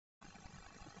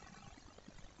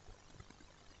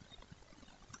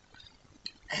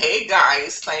Hey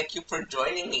guys, thank you for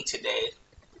joining me today.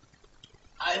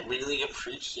 I really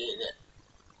appreciate it.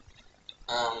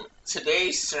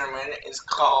 Today's sermon is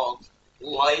called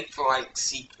Life Like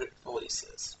Secret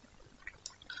Voices.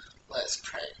 Let's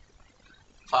pray.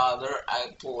 Father,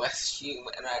 I bless you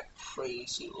and I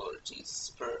praise you, Lord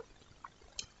Jesus, for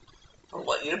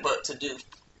what you're about to do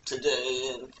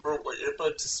today and for what you're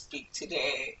about to speak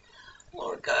today.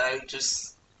 Lord God, I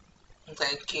just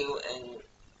thank you and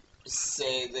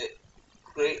say that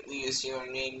greatly is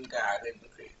your name, God, and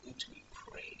greatly to be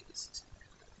praised.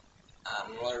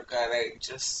 Lord God, I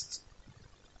just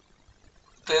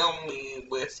fill me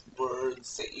with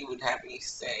words that you would have me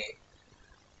say.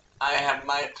 I have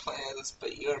my plans,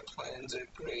 but your plans are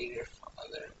greater,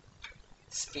 Father.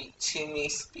 Speak to me,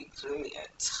 speak through me, and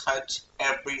touch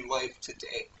every life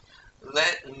today.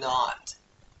 Let not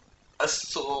a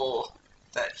soul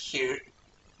that hears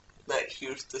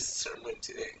this sermon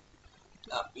today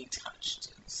not be touched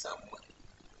in some way.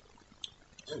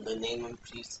 In the name of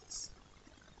Jesus,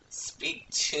 speak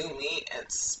to me and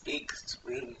speak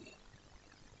through me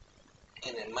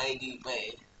in a mighty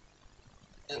way.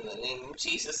 In the name of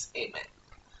Jesus, amen.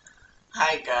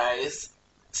 Hi guys.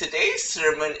 Today's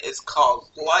sermon is called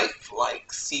Life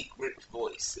Like Secret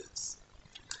Voices.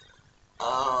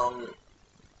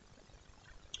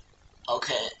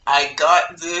 Okay, I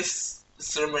got this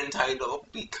sermon title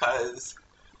because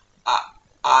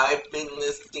I've been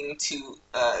listening to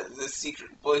the Secret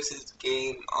Voices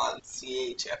game on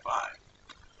CHFI.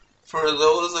 For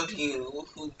those of you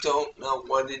who don't know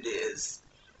what it is,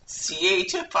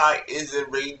 CHFI is a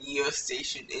radio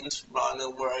station in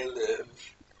Toronto where I live,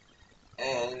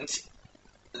 and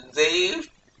they've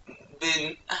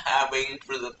been having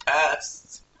for the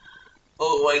past,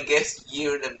 I guess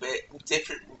year and a bit,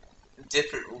 different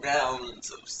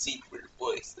rounds of Secret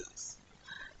Voices.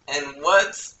 And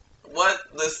what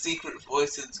the Secret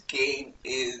Voices game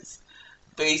is,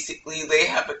 basically they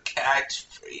have a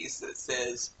catchphrase that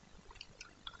says,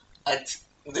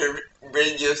 their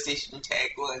radio station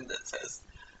tagline that says,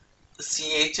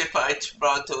 CHFI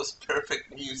Toronto's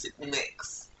perfect music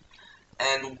mix.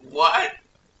 And what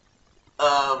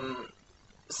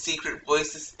Secret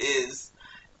Voices is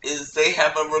they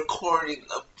have a recording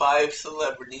of 5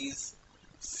 celebrities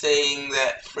saying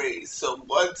that phrase. So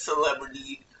one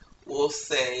celebrity will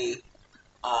say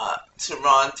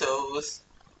Toronto's,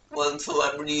 one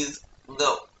celebrity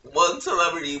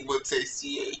would say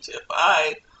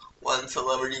CHFI, one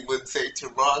celebrity would say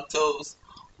Toronto's,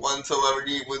 one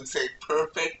celebrity would say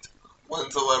perfect, one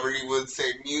celebrity would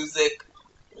say music,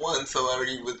 one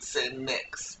celebrity would say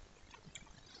mix.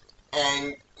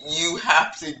 And you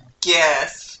have to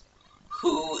guess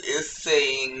who is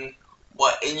saying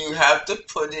what, and you have to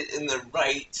put it in the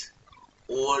right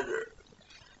order.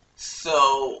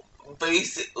 So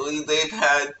basically they've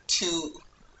had two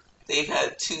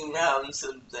rounds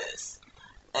of this.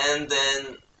 And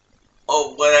then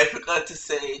what I forgot to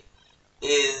say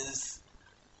is,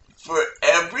 for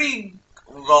every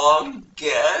wrong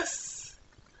guess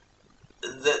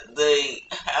that they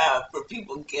have for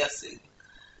people guessing,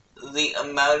 the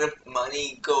amount of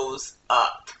money goes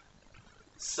up.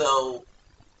 So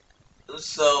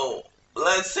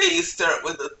let's say you start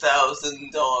with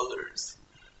 $1,000.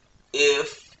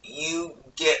 If you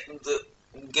get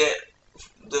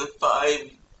the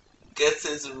 5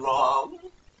 guesses wrong,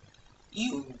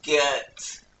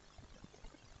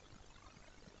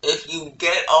 if you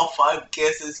get all 5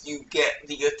 guesses, you get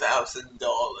the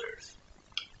 $1,000.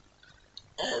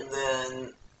 And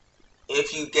then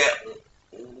if you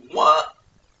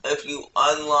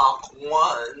unlock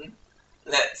one,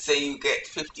 let's say you get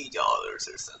 $50 or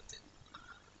something.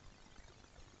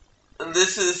 And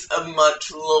this is a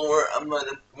much lower amount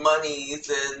of money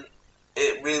than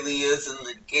it really is in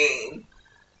the game.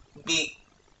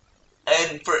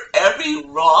 And for every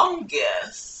wrong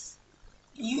guess,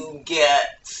 you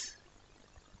get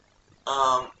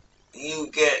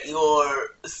your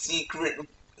secret,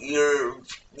 your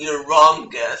wrong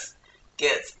guess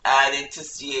gets added to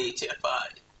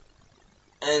CHFI.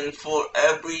 And for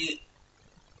every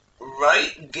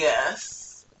right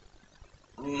guess,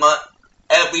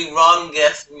 every wrong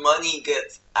guess, money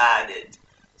gets added.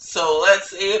 So let's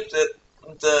say if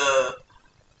the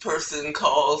person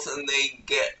calls and they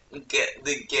get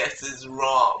the guesses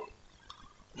wrong,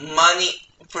 money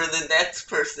for the next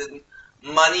person,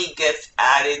 money gets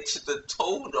added to the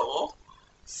total,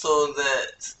 so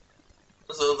that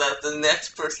the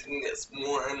next person gets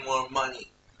more and more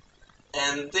money.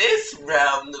 And this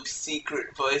round of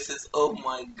Secret Voices, oh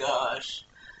my gosh,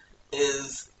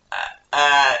 is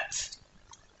at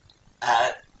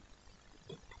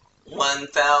 1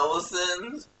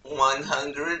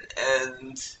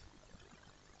 $1,100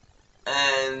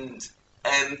 and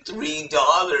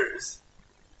 $3,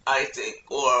 I think,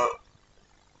 or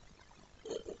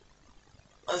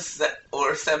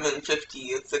 $750.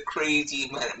 It's a crazy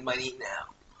amount of money now.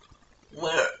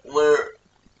 Where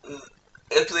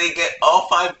if they get all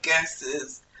 5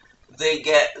 guesses, they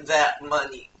get that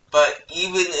money. But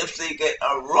even if they get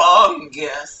a wrong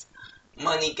guess,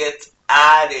 money gets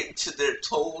added to their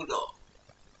total.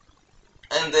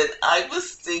 And then I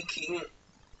was thinking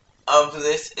of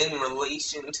this in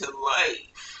relation to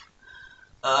life.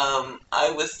 I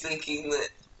was thinking that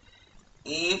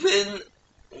even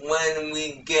when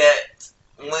we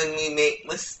make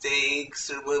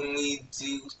mistakes or when we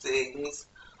do things,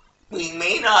 we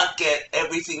may not get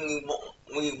everything we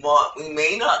want. We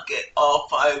may not get all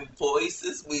 5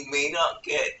 voices. We may not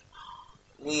get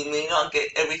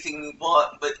everything we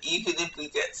want, but even if we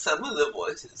get some of the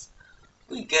voices,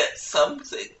 we get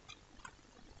something.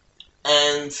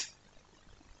 And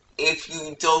if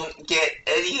you don't get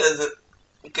any of the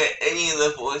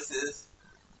voices,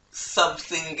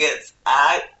 something gets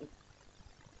added.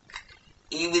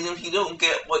 Even if you don't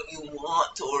get what you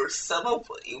want or some of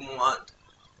what you want,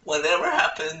 whatever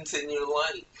happens in your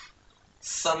life,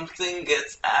 something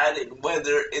gets added,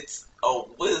 whether it's a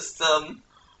wisdom,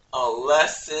 a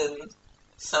lesson,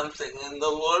 something. And the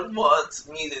Lord wants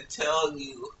me to tell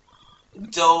you,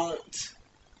 don't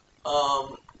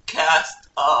cast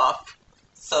off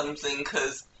something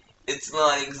because it's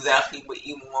not exactly what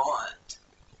you want,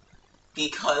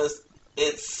 because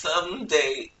it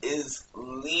someday is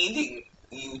leading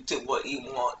you to what you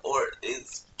want, or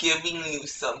is giving you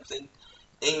something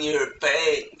in your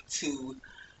bank to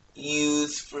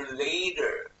use for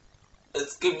later.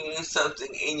 It's giving you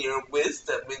something in your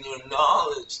wisdom, in your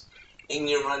knowledge, in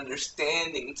your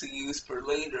understanding to use for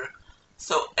later.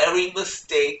 So every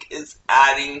mistake is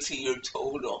adding to your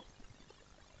total.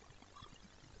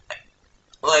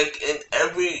 Like in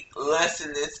every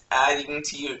lesson is adding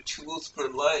to your tools for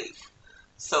life.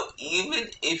 So even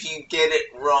if you get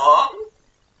it wrong,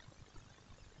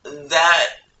 that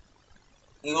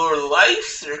your life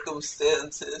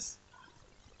circumstances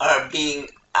are being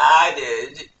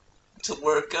added to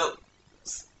work out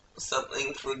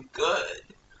something for good.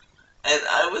 And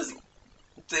I was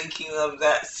thinking of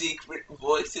that Secret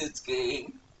Voices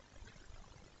game,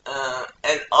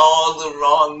 and all the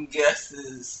wrong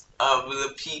guesses of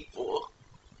the people.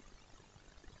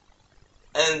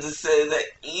 And to say that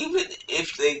even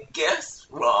if they guess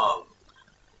wrong,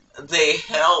 they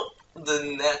help the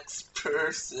next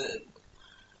person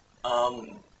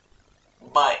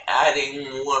by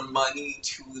adding more money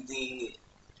to the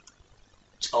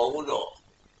total.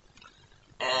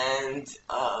 And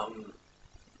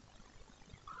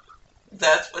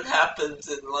that's what happens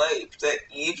in life, that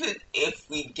even if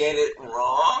we get it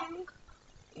wrong,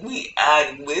 we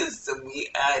add wisdom, we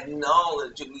add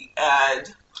knowledge, we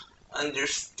add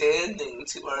understanding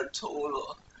to our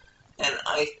total. And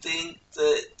I think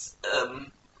that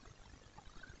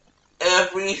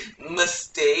every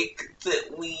mistake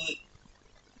that we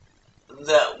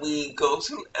go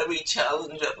through, every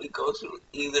challenge that we go through,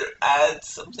 either adds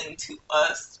something to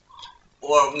us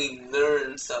or we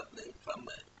learn something from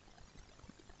it.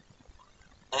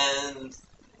 And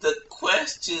the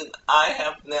question I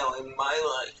have now in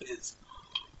my life is,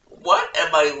 what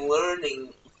am I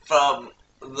learning from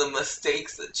the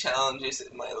mistakes, the challenges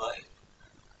in my life?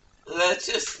 Let's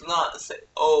just not say,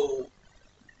 oh,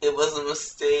 it was a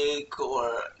mistake,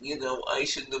 or, I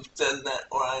shouldn't have done that,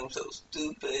 or I'm so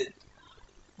stupid.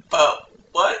 But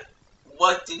what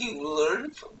did you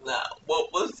learn from that?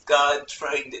 What was God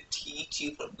trying to teach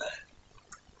you from that?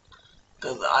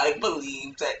 Because I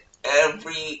believe that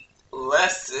every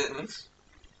lesson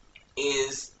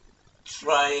is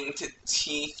trying to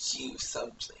teach you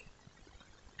something.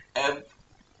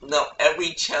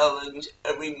 Every challenge,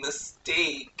 every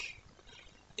mistake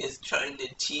is trying to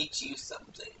teach you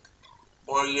something,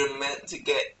 or you're meant to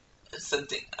get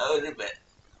something out of it.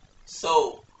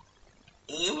 So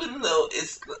even though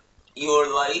your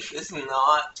life is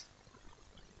not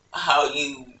how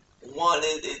you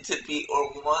wanted it to be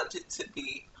or want it to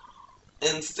be,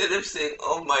 instead of saying,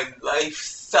 oh, my life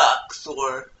sucks,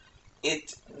 or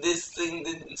this thing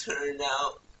didn't turn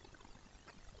out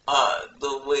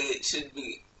the way it should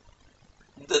be,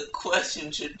 the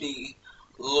question should be,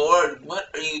 Lord, what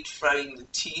are you trying to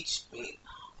teach me?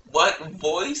 What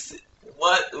voices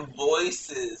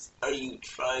are you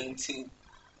trying to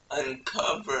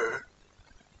uncover?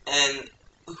 And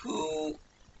who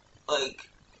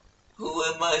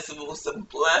am I supposed to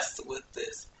bless with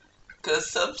this? Because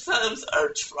sometimes our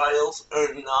trials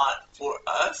are not for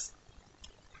us,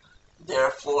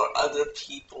 they're for other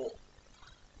people.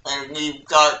 And we've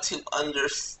got to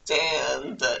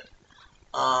understand that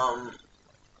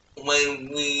when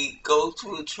we go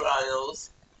through trials,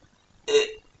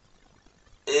 it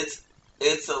it's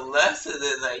it's a lesson,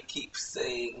 as I keep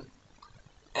saying.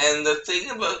 And the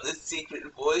thing about the Secret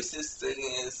Voices thing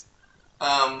is,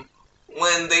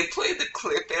 when they play the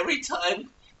clip, every time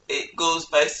it goes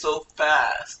by so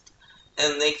fast,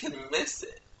 and they can miss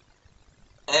it.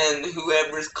 And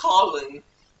whoever's calling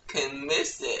can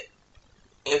miss it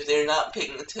if they're not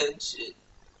paying attention.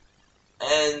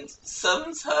 And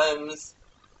sometimes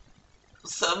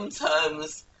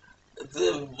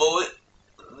the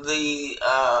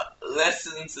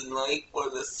lessons in life or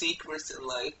the secrets in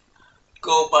life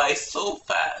go by so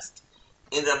fast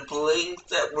in a blink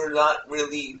that we're not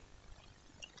really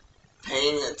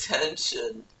paying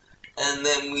attention, and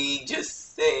then we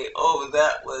just say, oh,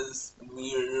 that was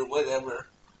weird or whatever,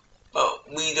 but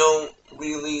we don't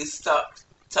really stop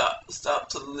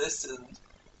to listen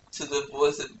to the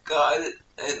voice of God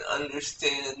and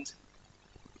understand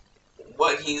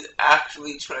what He's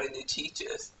actually trying to teach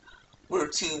us. We're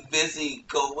too busy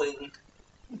going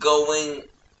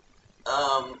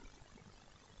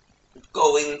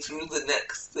through the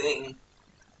next thing.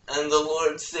 And the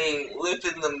Lord's saying, live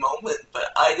in the moment,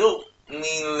 but I don't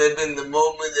mean live in the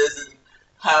moment as in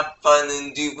have fun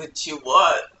and do what you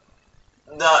want.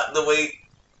 Not the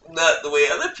way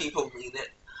other people mean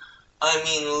it. I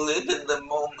mean live in the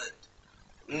moment,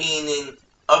 meaning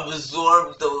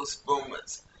absorb those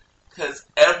moments. Because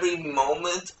every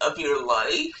moment of your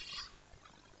life,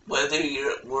 whether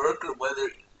you're at work or whether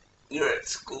you're at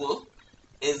school,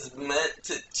 is meant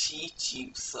to teach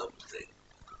you something.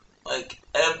 Like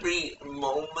every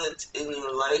moment in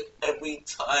your life, every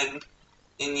time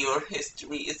in your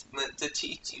history is meant to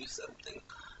teach you something.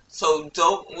 So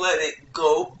don't let it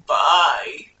go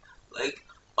by like,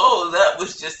 oh, that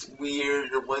was just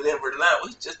weird or whatever, that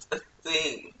was just a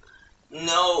thing.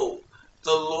 No,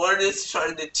 the Lord is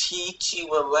trying to teach you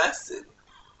a lesson.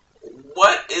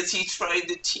 What is He trying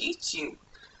to teach you?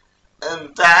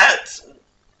 And that's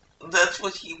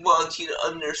what He wants you to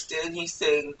understand. He's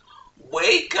saying,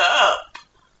 wake up!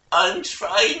 I'm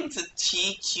trying to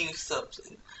teach you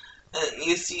something. And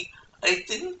you see, I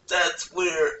think that's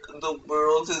where the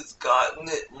world has gotten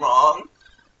it wrong.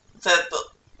 That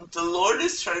the Lord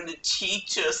is trying to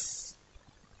teach us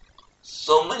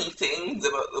so many things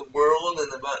about the world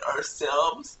and about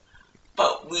ourselves,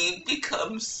 but we've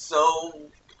become so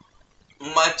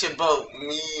much about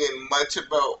me and much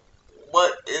about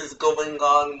what is going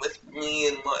on with me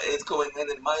and what is going on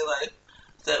in my life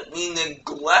that we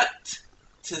neglect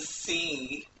to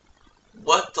see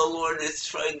what the Lord is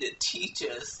trying to teach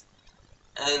us,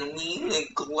 and we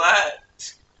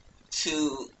neglect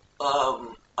to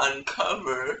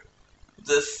uncover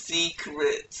the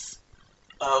secrets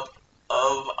of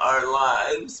our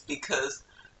lives because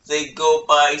they go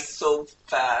by so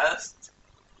fast,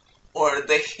 or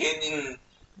the hidden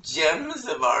gems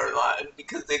of our life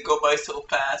because they go by so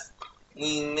fast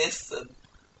we miss them.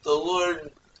 The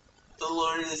Lord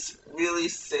is really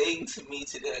saying to me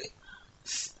today,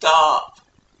 stop.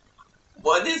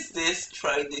 What is this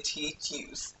trying to teach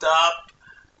you? Stop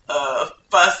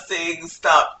fussing,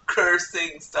 stop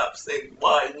cursing, stop saying,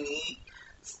 why me?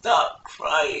 Stop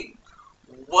crying.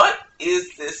 What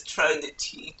is this trying to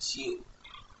teach you?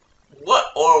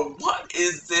 What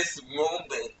is this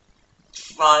moment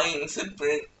trying to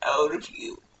bring out of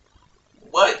you?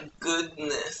 What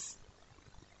goodness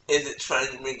is it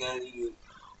trying to bring out of you?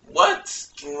 What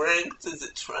strength is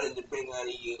it trying to bring out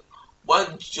of you?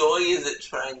 What joy is it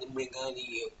trying to bring out of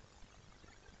you?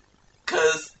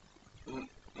 Because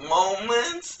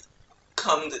moments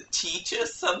come to teach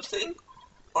us something,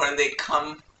 or they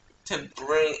come to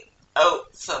bring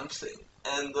out something.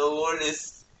 And the Lord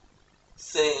is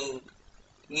saying,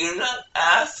 you're not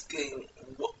asking,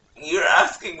 you're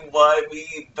asking why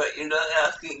me, but you're not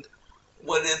asking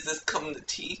what has this come to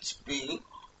teach me,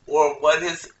 or what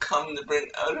has it come to bring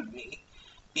out of me,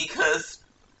 because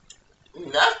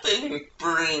nothing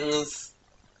brings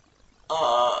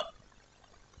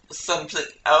something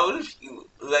out of you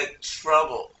like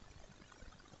trouble.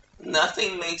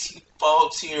 Nothing makes you fall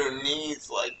to your knees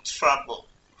like trouble.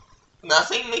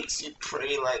 Nothing makes you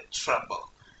pray like trouble.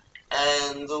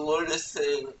 And the Lord is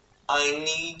saying, I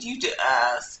need you to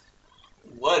ask,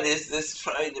 what is this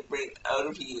trying to bring out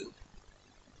of you?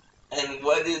 And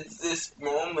what is this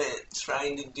moment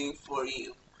trying to do for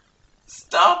you?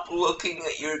 Stop looking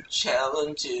at your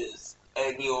challenges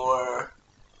and your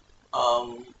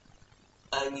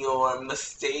and your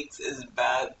mistakes as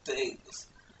bad things,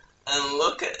 and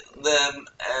look at them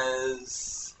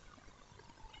as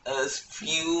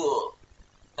fuel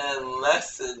and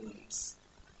lessons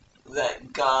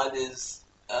that God is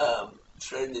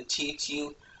trying to teach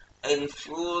you, and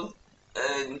fuel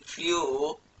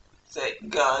that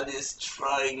God is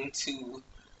trying to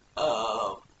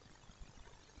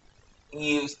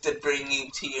use to bring you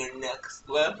to your next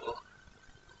level.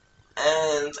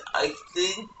 And I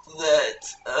think that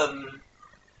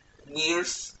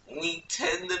we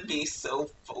tend to be so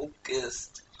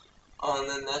focused on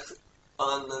the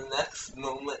next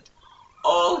moment,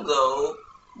 although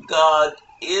God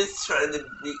is trying to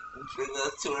bring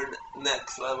us to our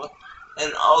next level,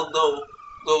 and although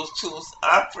those tools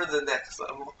are for the next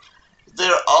level,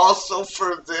 they're also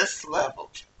for this level.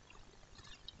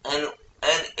 And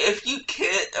if you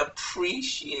can't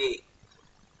appreciate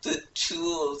the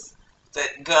tools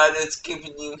that God has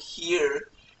given you here,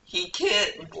 He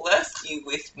can't bless you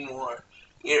with more.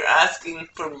 You're asking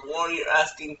for more, you're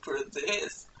asking for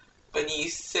this, but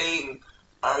He's saying,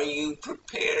 are you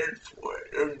prepared for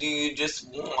it? Or do you just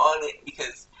want it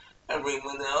because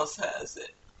everyone else has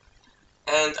it?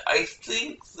 And I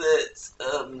think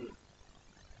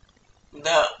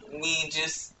that we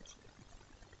just,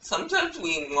 sometimes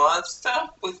we want stuff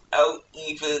without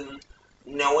even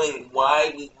knowing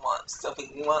why we want stuff.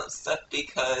 We want stuff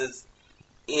because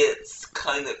it's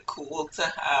kind of cool to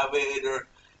have it, or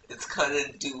it's kind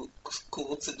of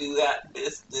cool to do that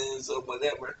business or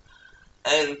whatever.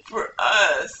 And for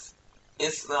us,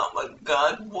 it's not what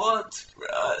God wants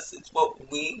for us, it's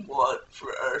what we want for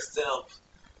ourselves.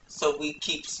 So we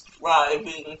keep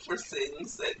striving for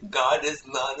things that God is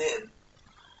not in.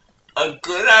 A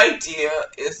good idea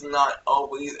is not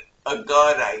always a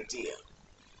God idea.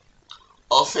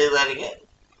 I'll say that again.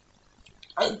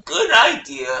 A good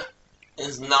idea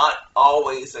is not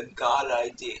always a God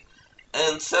idea.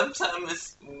 And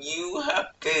sometimes you have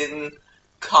been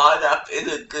caught up in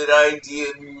a good idea,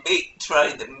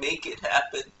 trying to make it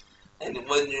happen, and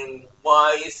wondering,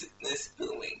 why isn't this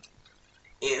moving?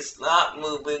 It's not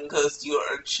moving because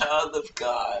you're a child of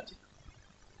God,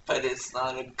 but it's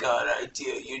not a God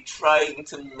idea. You're trying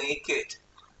to make it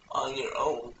on your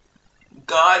own.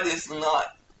 God is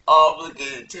not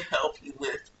obligated to help you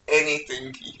with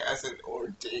anything He hasn't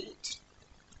ordained.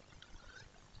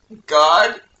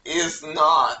 God is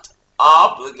not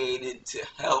obligated to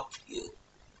help you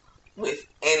with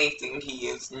anything He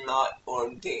has not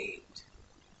ordained.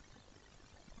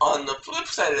 On the flip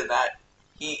side of that,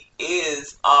 He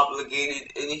is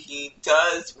obligated, and He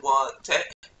does want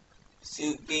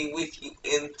to be with you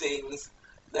in things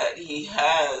that He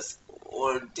has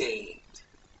ordained.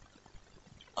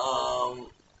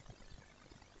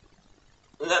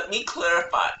 Let me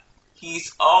clarify.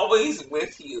 He's always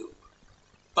with you.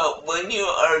 But when you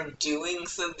are doing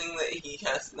something that He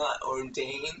has not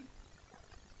ordained,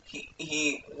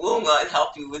 he will not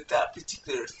help you with that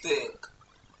particular thing.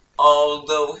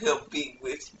 Although He'll be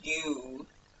with you,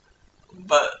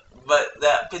 but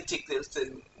that particular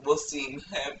thing will seem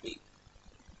heavy.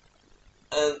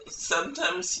 And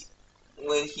sometimes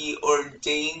when He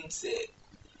ordains it,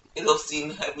 it'll seem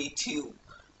heavy too.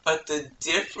 But the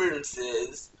difference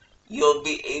is, you'll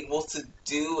be able to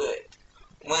do it.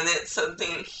 When it's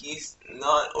something He's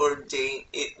not ordained,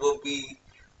 it will be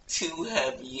too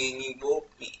heavy and you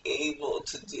won't be able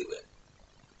to do it.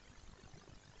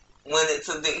 When it's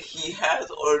something He has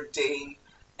ordained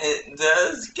and it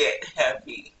does get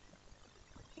heavy,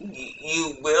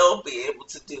 you will be able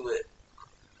to do it.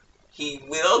 He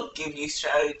will give you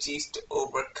strategies to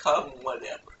overcome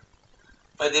whatever.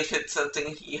 But if it's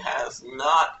something He has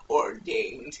not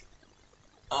ordained,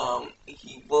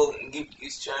 He won't give you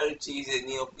strategies, and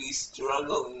you'll be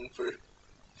struggling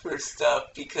for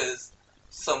stuff because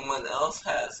someone else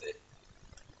has it.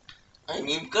 And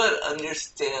you've got to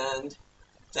understand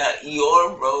that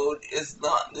your road is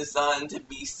not designed to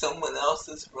be someone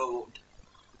else's road.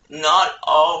 Not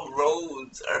all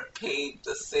roads are paved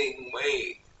the same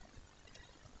way.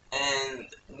 And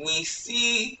we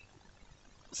see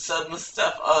some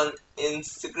stuff on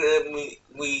Instagram,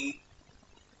 we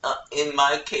in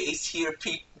my case, hear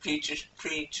preachers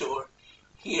preach, or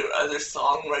hear other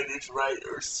songwriters write,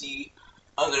 or see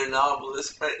other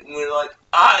novelists write, and we're like,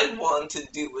 I want to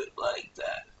do it like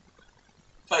that.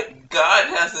 But God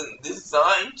hasn't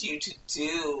designed you to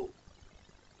do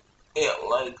it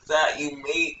like that.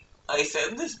 I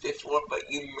said this before, but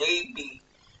you may be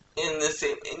in the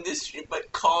same industry,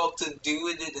 but called to do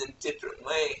it in a different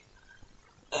way.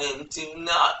 And do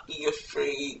not be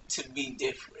afraid to be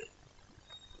different.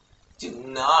 Do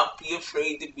not be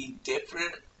afraid to be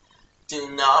different.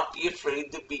 Do not be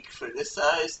afraid to be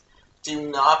criticized.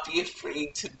 Do not be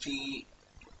afraid to be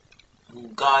who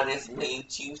God has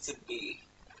made you to be.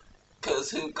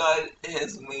 Because who God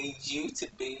has made you to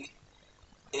be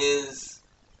is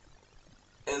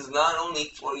not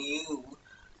only for you,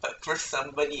 but for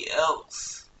somebody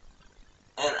else.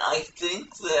 And I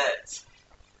think that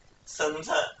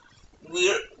sometimes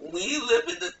we live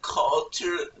in a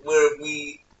culture where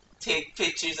we take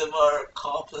pictures of our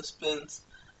accomplishments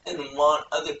and want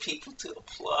other people to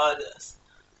applaud us.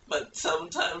 But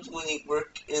sometimes when you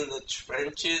work in the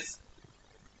trenches,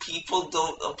 people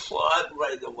don't applaud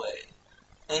right away.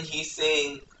 And he's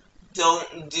saying,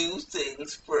 don't do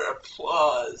things for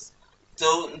applause.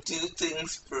 Don't do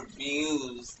things for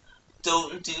views.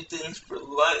 Don't do things for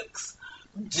likes.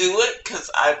 Do it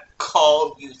because I've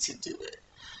called you to do it.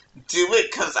 Do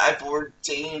it because I've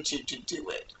ordained you to do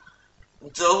it.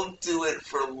 Don't do it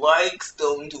for likes.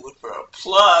 Don't do it for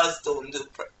applause. Don't do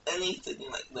it for anything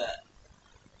like that.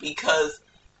 Because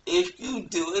if you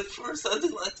do it for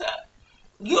something like that,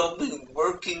 you'll be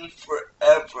working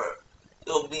forever.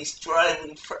 You'll be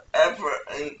striving forever,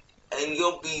 and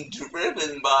you'll be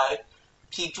driven by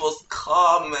people's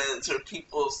comments or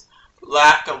people's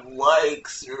lack of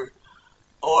likes, or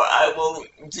I won't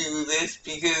do this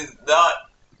because not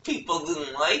people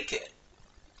didn't like it.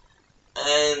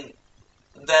 And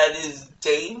that is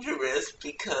dangerous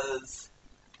because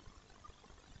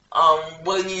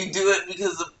when you do it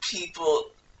because of people,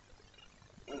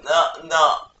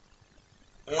 not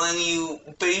when you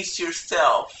base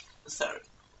yourself,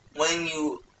 when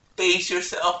you base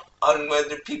yourself on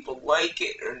whether people like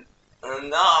it or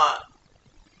not,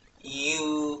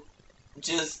 you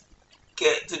just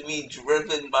get to be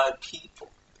driven by people.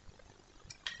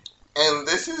 And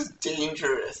this is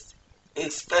dangerous,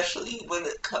 especially when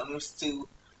it comes to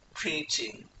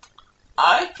preaching.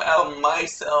 I found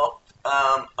myself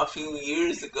a few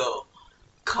years ago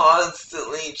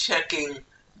constantly checking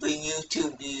the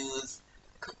YouTube views,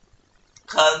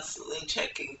 constantly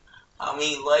checking how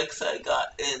many likes I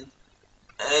got, and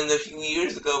a few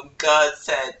years ago God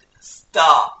said,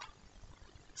 stop.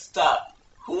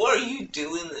 Who are you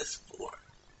doing this for?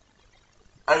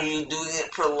 Are you doing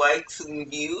it for likes and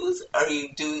views? Are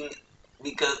you doing it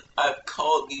because I've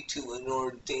called you to and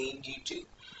ordained you to?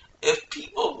 If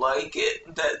people like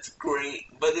it, that's great,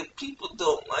 but if people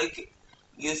don't like it,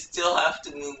 you still have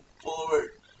to move forward,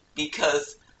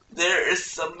 because there is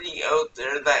somebody out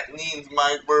there that needs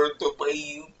my word the way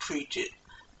you preach it.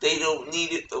 They don't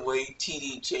need it the way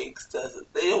T.D. Jakes does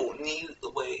it. They don't need it the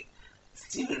way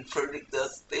Stephen Furtick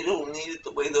does it. They don't need it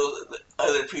the way those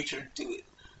other preachers do it.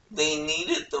 They need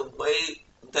it the way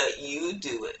that you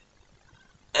do it.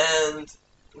 And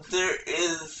there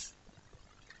is,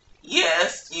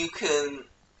 yes, you can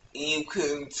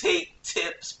take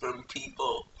tips from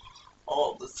people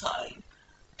all the time,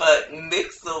 but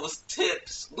mix those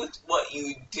tips with what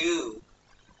you do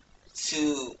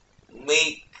to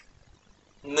make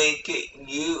it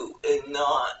you and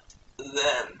not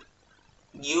them.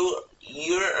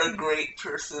 You're a great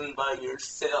person by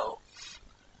yourself.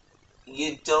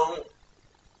 You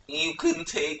can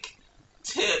take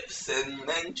tips and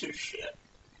mentorship,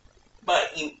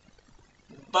 but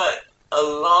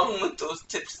along with those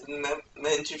tips and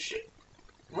mentorship,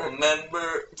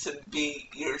 remember to be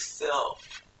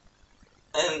yourself.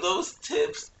 And those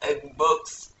tips and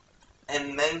books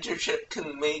and mentorship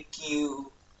can make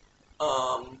you,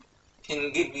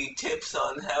 can give you tips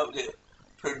on how to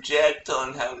project,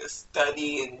 on how to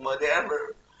study and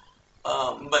whatever,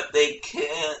 but they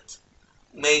can't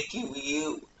make you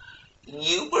you.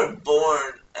 You were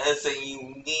born as a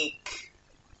unique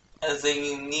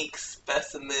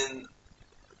specimen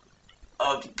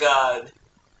of God.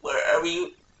 Wherever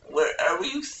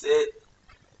you sit,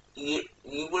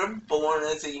 you were born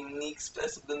as a unique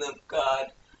specimen of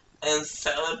God, and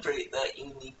celebrate that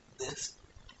uniqueness.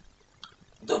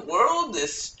 The world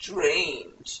is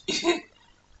strange.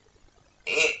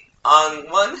 On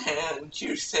one hand,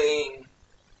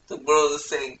 the world is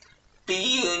saying,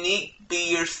 be unique,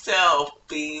 be yourself,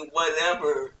 be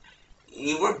whatever.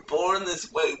 You were born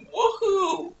this way,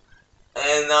 woohoo!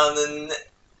 And on the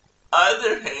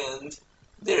other hand,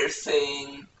 they're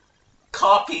saying,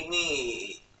 copy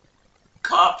me,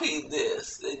 copy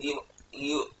this, and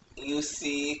you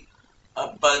see a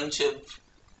bunch of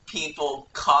people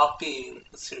copying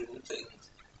certain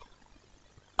things.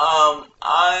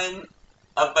 I'm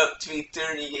about to be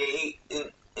 38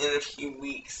 in a few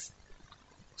weeks.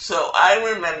 So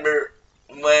I remember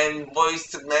when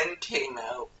Boyz II Men came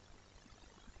out,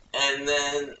 and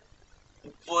then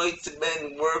Boyz II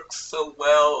Men worked so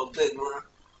well,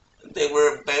 they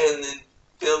were abandoned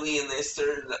Philly and they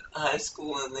started high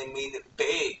school and they made it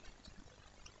big.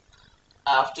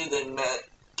 After they met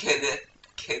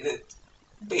Kenneth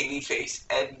Babyface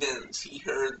Edmonds, he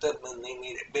heard them and they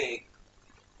made it big.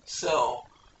 So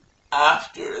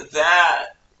after that,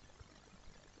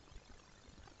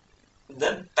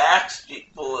 the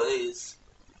Backstreet Boys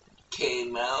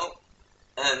came out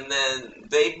and then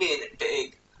they made it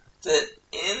big. Then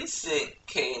NSYNC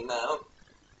came out,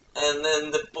 and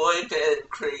then the boy band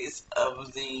craze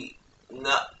of the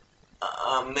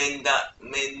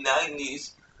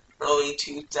mid-90s, early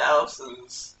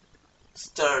 2000s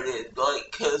started,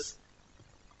 like, cause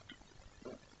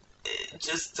it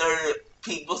just started,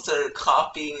 people started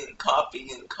copying and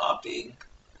copying and copying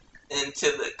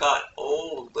until it got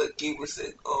old, like you were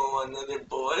saying, oh, another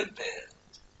boy band.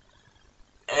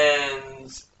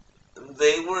 And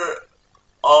they were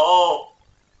all,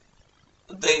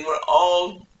 they were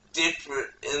all different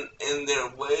in their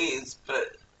ways, but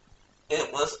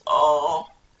it was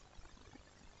all,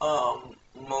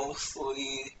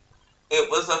 mostly, it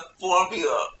was a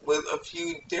formula with a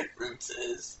few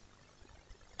differences.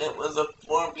 It was a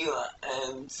formula,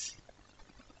 and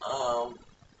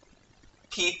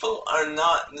people are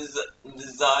not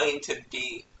designed to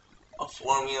be a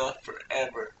formula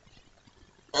forever.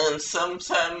 And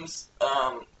sometimes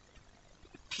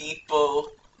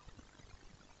people,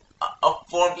 a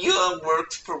formula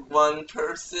works for one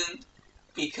person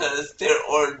because they're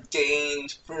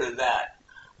ordained for that.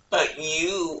 But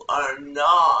you are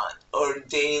not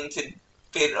ordained to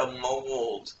fit a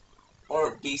mold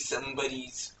or be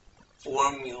somebody's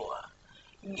formula.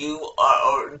 You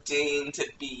are ordained to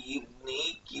be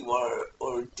unique. You are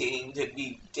ordained to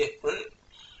be different.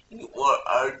 You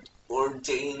are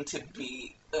ordained to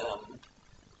be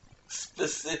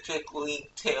specifically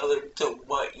tailored to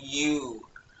what you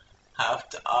have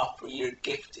to offer your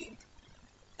gifting.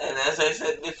 And as I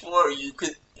said before, you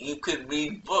could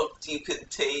read books, you could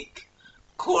take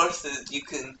courses, you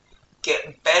can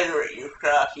get better at your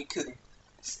craft, you can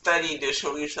study to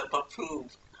show yourself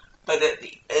approved. But at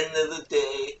the end of the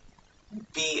day,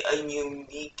 be a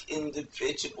unique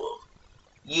individual.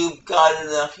 You've got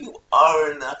enough, you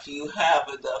are enough, you have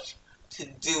enough to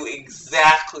do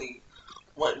exactly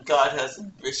what God has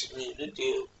envisioned you to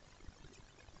do.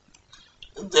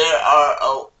 There are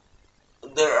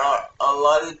a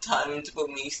lot of times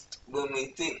when we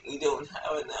think we don't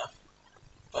have enough,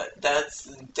 but that's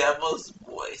the devil's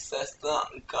voice. That's not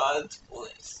God's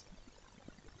voice.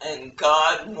 And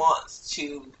God wants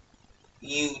you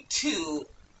to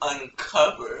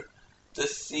uncover the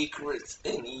secrets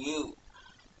in you.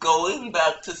 Going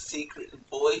back to secret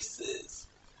voices,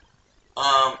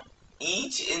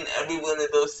 each and every one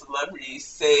of those celebrities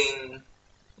saying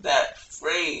that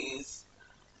phrase,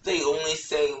 they only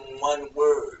say one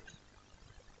word,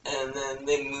 and then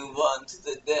they move on to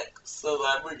the next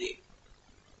celebrity.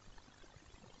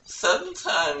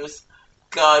 Sometimes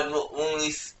God will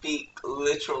only speak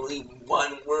literally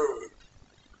one word.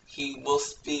 He will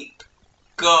speak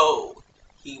go.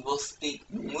 He will speak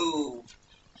move.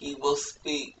 He will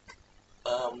speak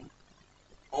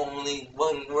only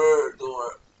one word,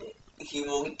 or he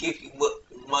will give you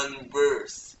one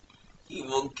verse. He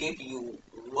will give you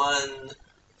one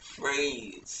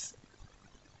phrase.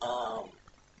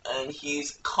 And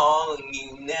he's calling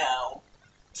you now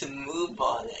to move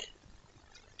on it.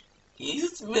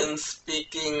 He's been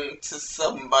speaking to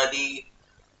somebody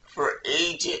for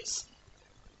ages.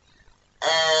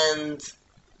 And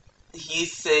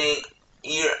he's saying,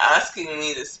 you're asking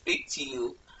me to speak to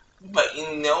you, but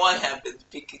you know I have been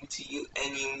speaking to you,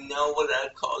 and you know what I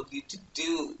called you to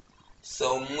do.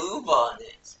 So move on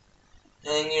it.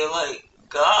 And you're like,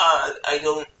 God, I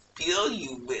don't feel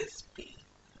you with me.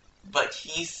 But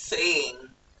he's saying,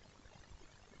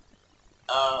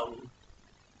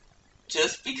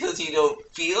 just because you don't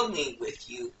feel me with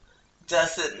you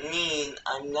doesn't mean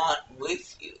I'm not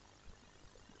with you.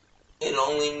 It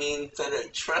only means that I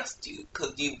trust you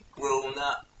because you've grown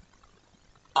up.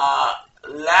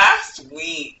 Last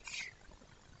week,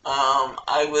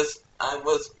 I was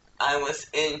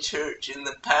in church, and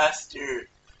the pastor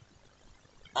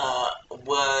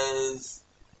was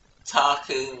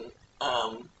talking,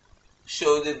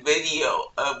 showed a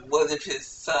video of one of his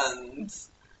sons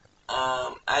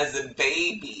as a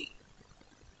baby,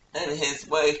 and his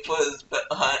wife was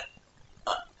behind,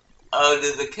 out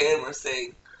of the camera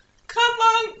saying, come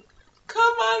on, come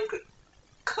on,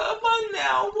 come on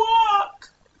now, walk,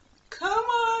 come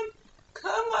on,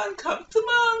 come to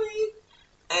mommy.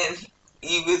 And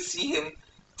you would see him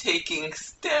taking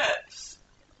steps,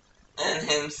 and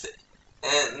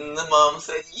and the mom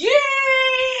said,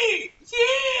 yay,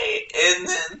 yay, and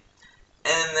then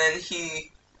and then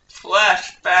he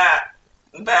flashed back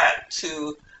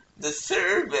to the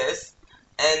service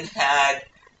and had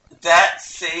that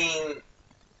same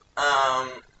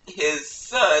his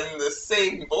son, the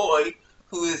same boy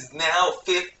who is now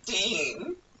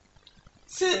 15,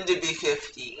 soon to be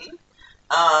 15,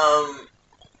 um,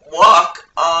 walk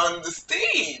on the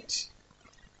stage.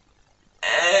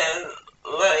 And,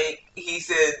 like, he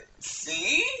said,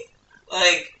 see?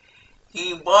 Like,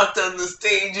 he walked on the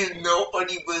stage and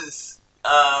nobody was,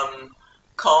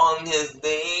 calling his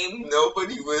name.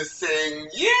 Nobody was saying,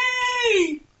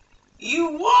 yay!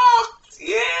 You walked!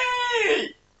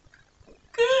 Yay!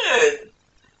 Good!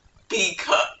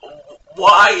 Because,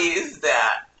 why is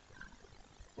that?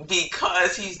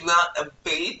 Because he's not a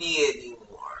baby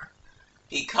anymore.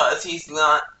 Because he's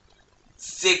not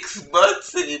 6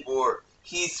 months anymore.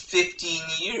 He's 15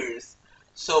 years.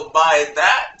 So by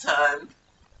that time,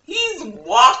 he's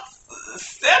walked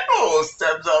several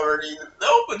steps already.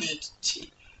 Nobody's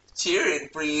cheering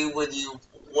for you when you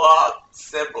walked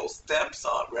several steps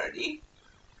already.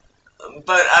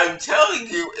 But I'm telling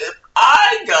you, if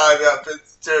I got up and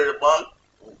started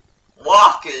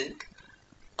walking,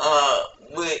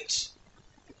 which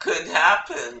could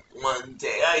happen one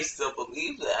day, I still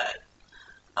believe that,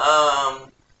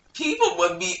 people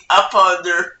would be up on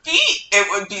their feet. It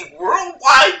would be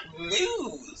worldwide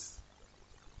news.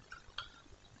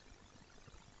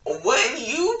 When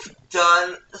you've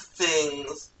done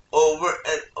things over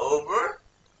and over,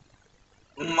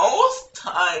 most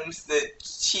times the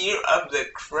cheer of the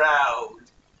crowd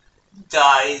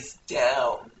dies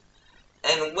down.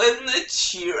 And when the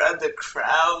cheer of the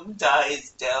crowd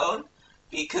dies down,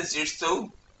 because you're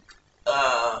so,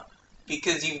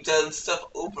 because you've done stuff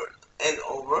over and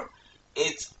over,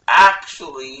 it's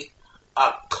actually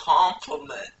a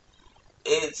compliment.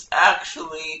 It's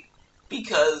actually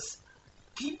because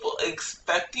people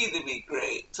expect you to be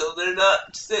great, so they're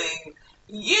not saying,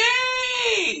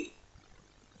 yay,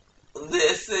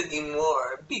 this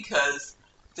anymore, because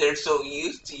they're so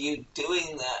used to you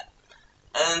doing that.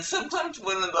 And sometimes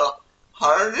one of the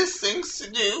hardest things to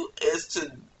do is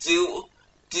to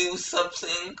do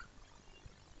something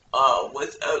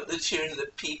without the cheers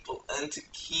of people and to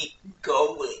keep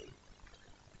going.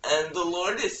 And the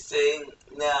Lord is saying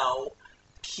now,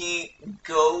 keep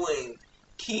going,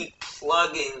 keep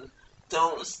plugging,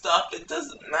 don't stop. It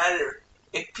doesn't matter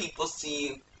if people see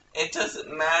you. It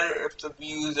doesn't matter if the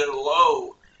views are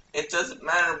low. It doesn't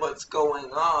matter what's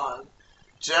going on.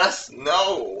 Just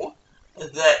know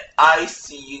that I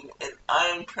see you and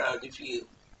I'm proud of you.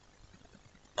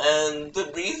 And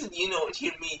the reason you don't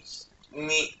hear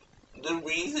the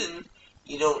reason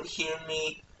you don't hear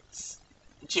me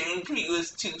cheering for you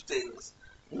is 2 things.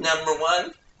 Number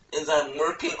 1 is I'm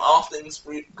working all things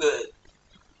for good.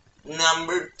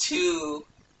 Number 2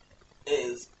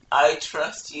 is I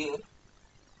trust you.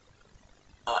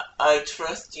 I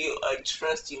trust you. I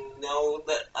trust you. Know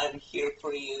that I'm here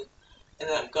for you and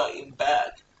I've got you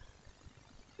back.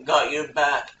 Got your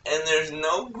back. And there's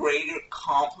no greater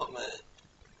compliment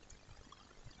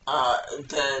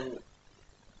than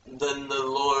the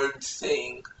Lord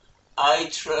saying, I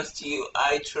trust you.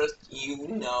 I trust you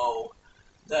know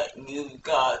that you've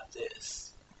got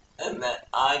this and that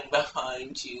I'm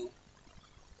behind you.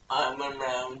 I'm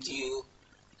around you.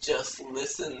 Just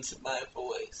listen to my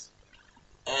voice.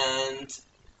 And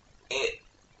it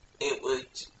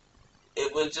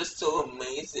was just so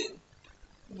amazing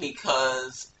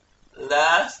because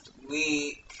last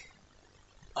week,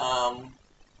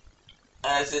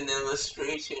 as an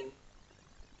illustration,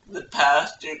 the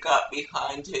pastor got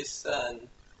behind his son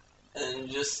and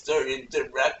just started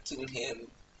directing him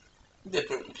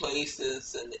different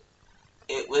places, and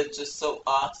it was just so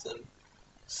awesome.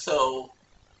 So,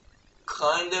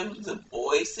 kind of the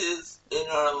voices in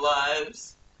our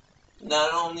lives,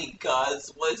 not only God's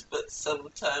voice, but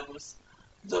sometimes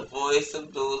the voice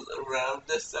of those around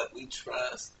us that we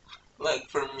trust. Like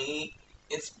for me,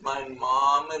 it's my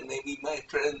mom and maybe my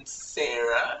friend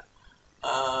Sarah,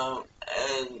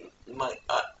 and my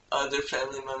other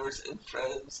family members and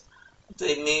friends.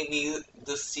 They may be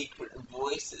the secret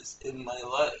voices in my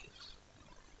life.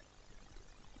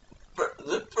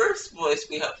 The first voice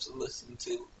we have to listen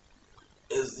to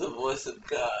is the voice of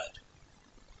God.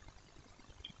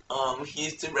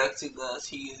 He's directing us,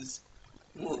 he's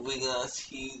moving us,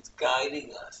 he's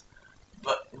guiding us.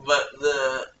 But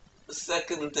the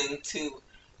second thing too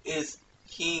is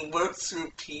he works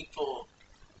through people,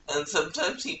 and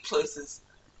sometimes he places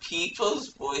people's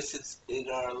voices in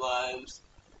our lives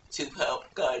to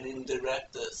help guide and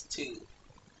direct us too.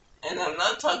 And I'm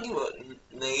not talking about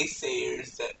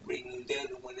naysayers that bring you down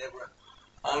or whatever.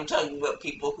 I'm talking about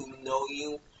people who know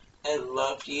you and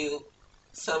love you.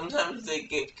 Sometimes they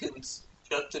give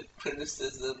constructive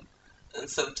criticism, and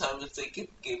sometimes they can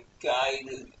give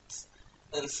guidance,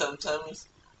 and sometimes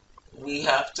we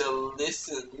have to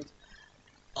listen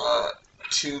uh,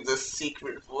 to the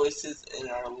secret voices in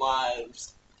our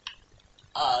lives,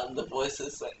 the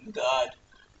voices that God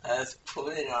has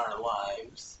put in our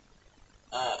lives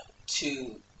uh,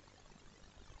 to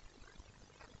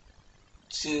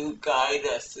guide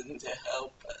us and to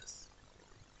help us.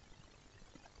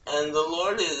 And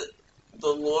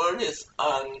the Lord is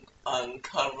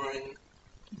uncovering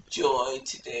joy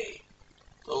today.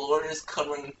 The Lord is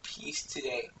covering peace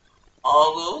today.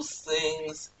 All those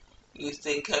things you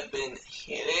think have been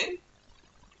hidden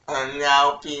are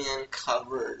now being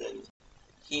uncovered, and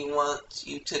He wants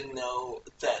you to know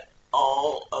that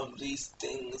all of these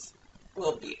things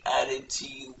will be added to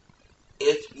you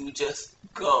if you just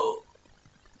go.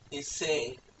 He's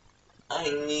saying, I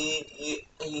need you.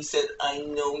 He said, I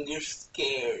know you're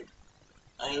scared.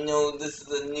 I know this is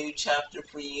a new chapter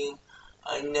for you.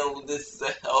 I know this is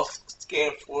a health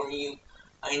scare for you.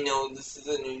 I know this is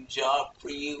a new job for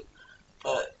you.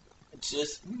 But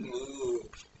just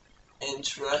move and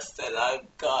trust that I've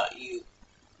got you.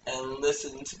 And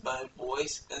listen to my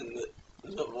voice and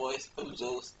the voice of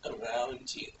those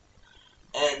around you.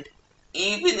 And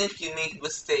even if you make a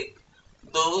mistake,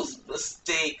 those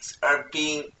mistakes are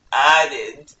being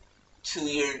added to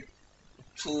your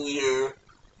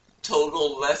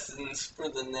total lessons for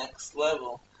the next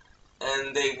level,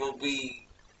 and they will be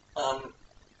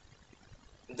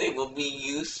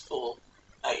useful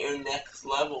at your next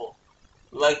level.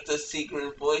 Like the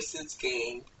Secret Voices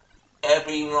game,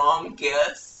 every wrong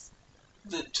guess,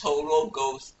 the total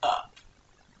goes up.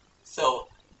 So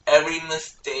every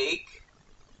mistake,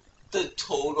 the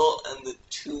total and the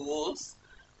tools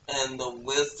and the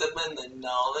wisdom and the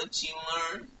knowledge you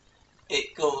learn,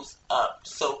 it goes up.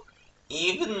 So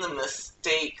even the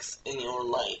mistakes in your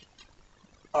life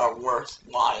are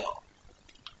worthwhile.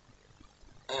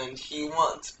 And He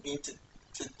wants me to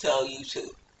tell you to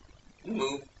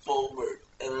move forward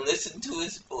and listen to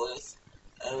His voice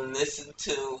and listen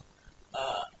to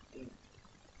uh,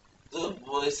 the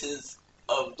voices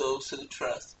of those who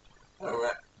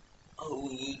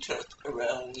you trust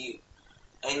around you.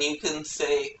 And you can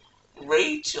say,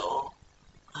 Rachel,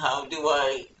 how do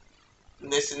I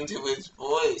listen to His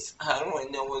voice? How do I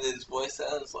know what His voice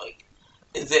sounds like?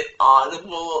 Is it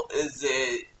audible? Is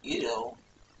it,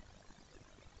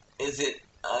 is it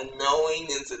a knowing?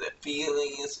 Is it a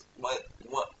feeling?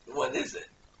 What is it?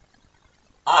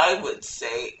 I would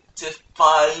say to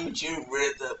find your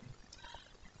rhythm.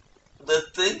 The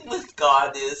thing with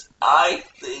God is, I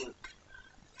think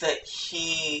that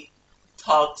He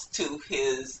talks to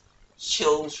His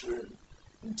children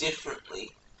differently.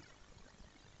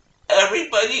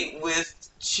 Everybody with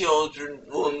children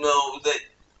will know that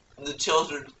the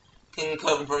children can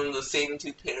come from the same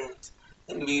two parents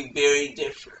and be very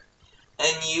different.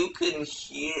 And you could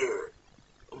hear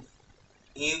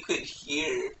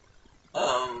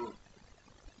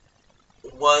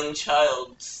one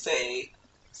child say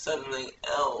something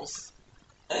else,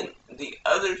 and the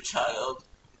other child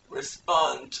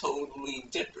respond totally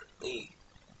differently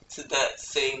to that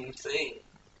same thing.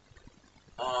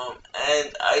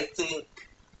 And I think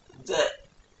that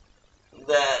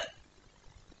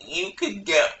you could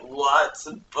get lots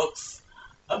of books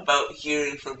about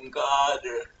hearing from God,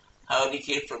 or how to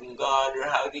hear from God, or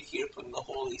how to hear from the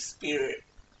Holy Spirit.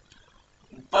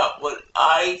 But what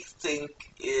I think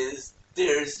is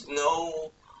there's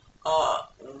no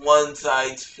one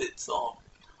size fits all.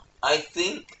 I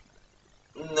think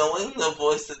knowing the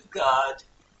voice of God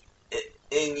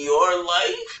in your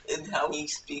life and how He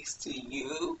speaks to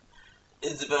you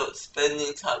is about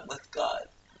spending time with God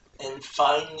and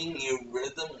finding your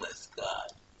rhythm with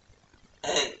God.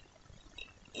 And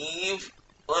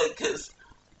because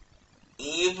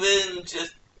even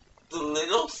just the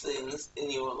little things in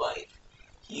your life,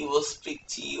 He will speak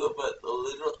to you about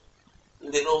the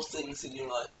little things in your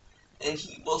life, and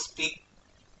He will speak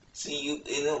to you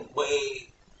in a way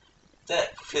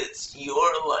that fits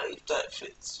your life, that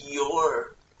fits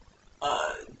your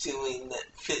doing, that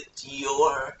fits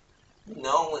your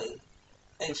knowing,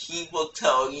 and He will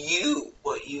tell you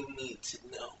what you need to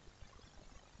know.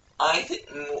 I think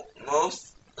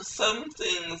some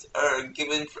things are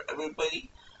given for everybody,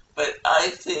 but I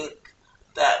think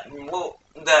that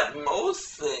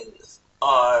most things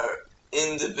are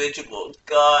individual.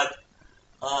 God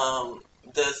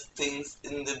does things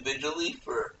individually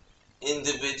for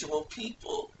individual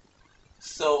people.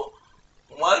 So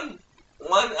one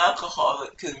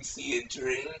alcoholic can see a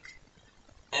drink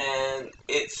and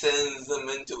it sends them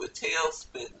into a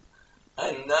tailspin.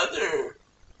 Another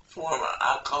former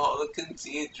alcoholic can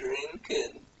see a drink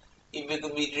and even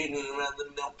could be drinking around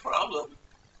them no problem.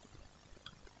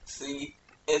 See,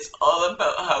 it's all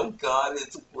about how God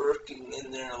is working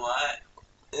in their life,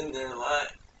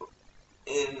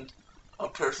 in a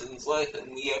person's life,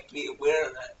 and we have to be aware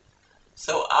of that.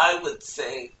 So I would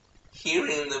say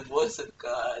hearing the voice of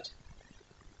God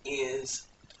is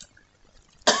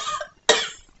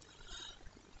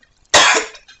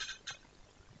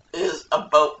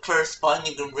about first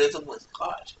finding a rhythm with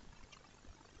God.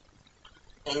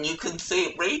 And you can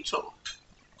say, Rachel,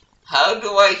 how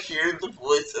do I hear the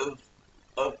voice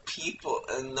of people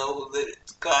and know that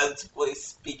it's God's voice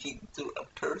speaking through a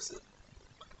person?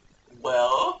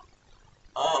 Well,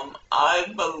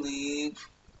 I believe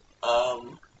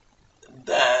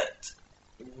that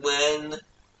when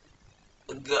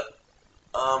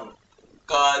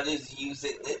God is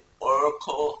using an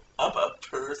oracle of a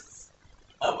person,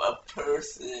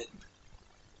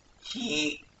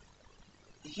 he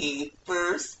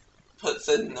first puts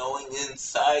a knowing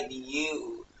inside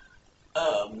you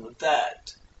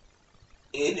that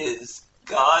it is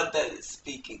God that is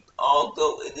speaking,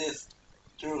 although it is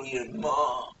through your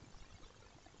mom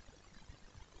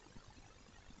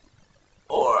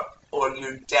or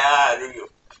your dad or your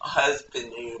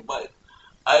husband or your wife.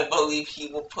 I believe he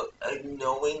will put a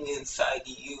knowing inside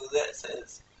you that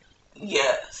says,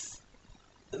 yes,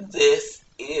 this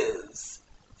is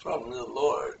from the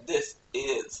Lord. This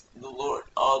is the Lord.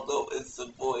 Although it's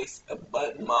the voice of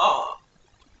my mom,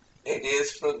 it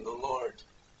is from the Lord.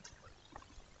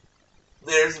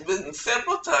 There's been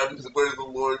several times where the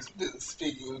Lord's been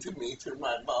speaking to me through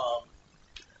my mom,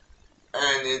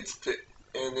 and it's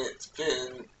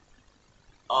been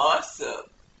awesome.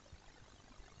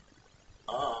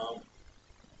 Um,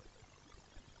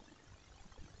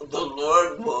 the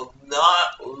Lord will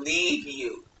not leave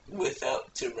you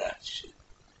without direction.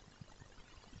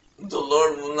 The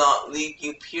Lord will not leave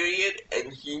you, period,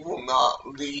 and He will not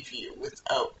leave you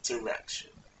without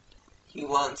direction. He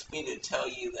wants me to tell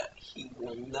you that He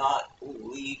will not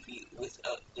leave you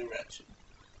without direction.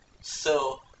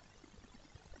 So,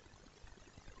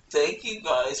 thank you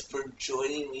guys for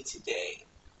joining me today.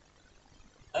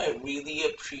 I really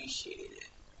appreciate it.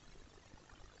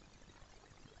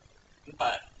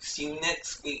 Bye. See you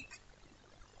next week.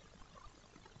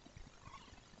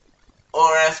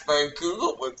 Or as my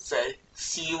Google would say,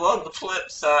 see you on the flip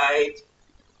side.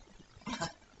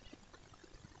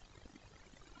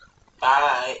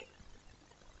 Bye.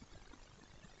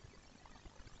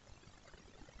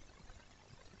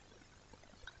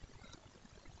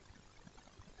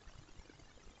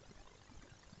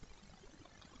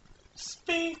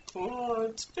 Speak,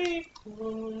 Lord, speak,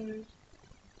 Lord.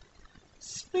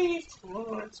 Speak,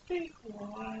 Lord, speak,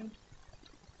 Lord.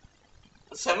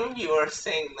 Some of you are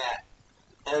saying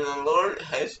that, and the Lord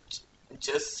has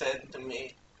just said to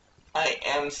me, I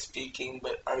am speaking,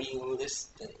 but are you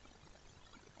listening?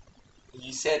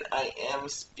 He said, I am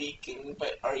speaking,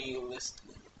 but are you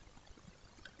listening?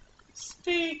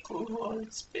 Speak,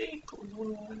 Lord, speak,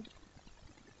 Lord.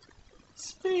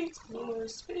 Speak, Lord,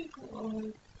 speak,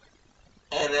 Lord.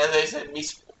 And as I said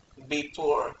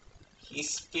before, He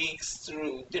speaks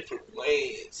through different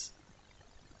ways.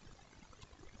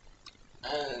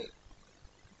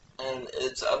 And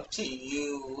it's up to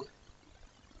you.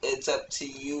 It's up to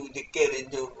you to get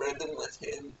into a rhythm with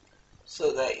Him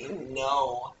so that you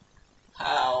know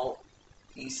how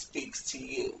He speaks to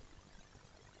you.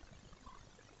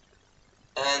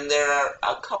 And there are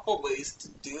a couple ways to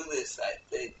do this, I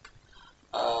think.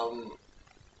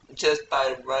 Just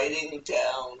by writing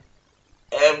down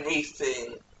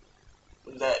everything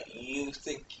that you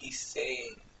think He's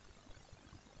saying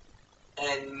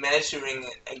and measuring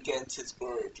it against His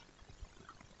Word.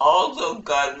 Although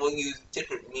God will use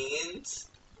different means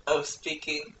of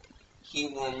speaking, He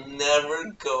will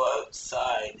never go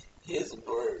outside His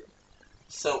Word.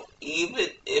 So even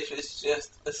if it's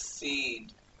just a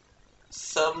seed,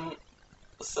 some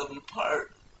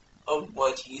part of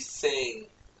what He's saying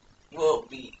will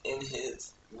be in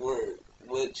His Word,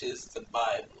 which is the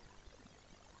Bible.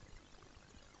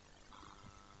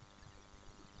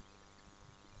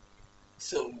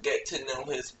 So get to know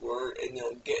His Word, and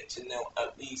you'll get to know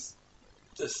at least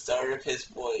the start of His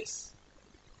voice.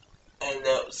 And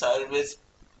outside of His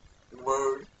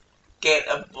Word, get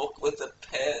a book with a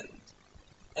pen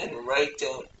and write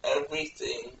down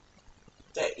everything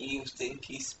that you think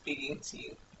He's speaking to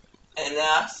you. And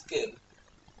ask Him,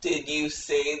 did you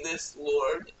say this,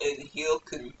 Lord? And He'll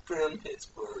confirm His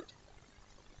Word.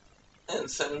 And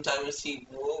sometimes He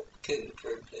won't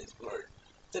confirm His Word.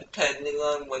 depending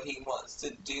on what He wants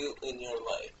to do in your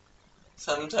life.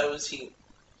 Sometimes He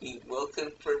will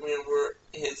confirm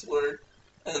His word,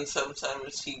 and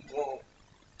sometimes He won't,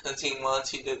 because He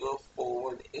wants you to go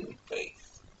forward in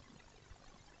faith.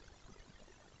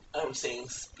 I'm saying,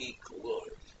 speak, Lord.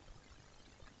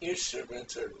 Your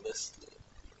servants are listening.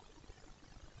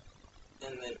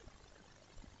 And then,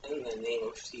 in the name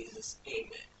of Jesus,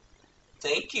 amen.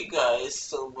 Thank you guys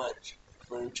so much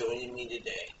for joining me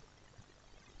today.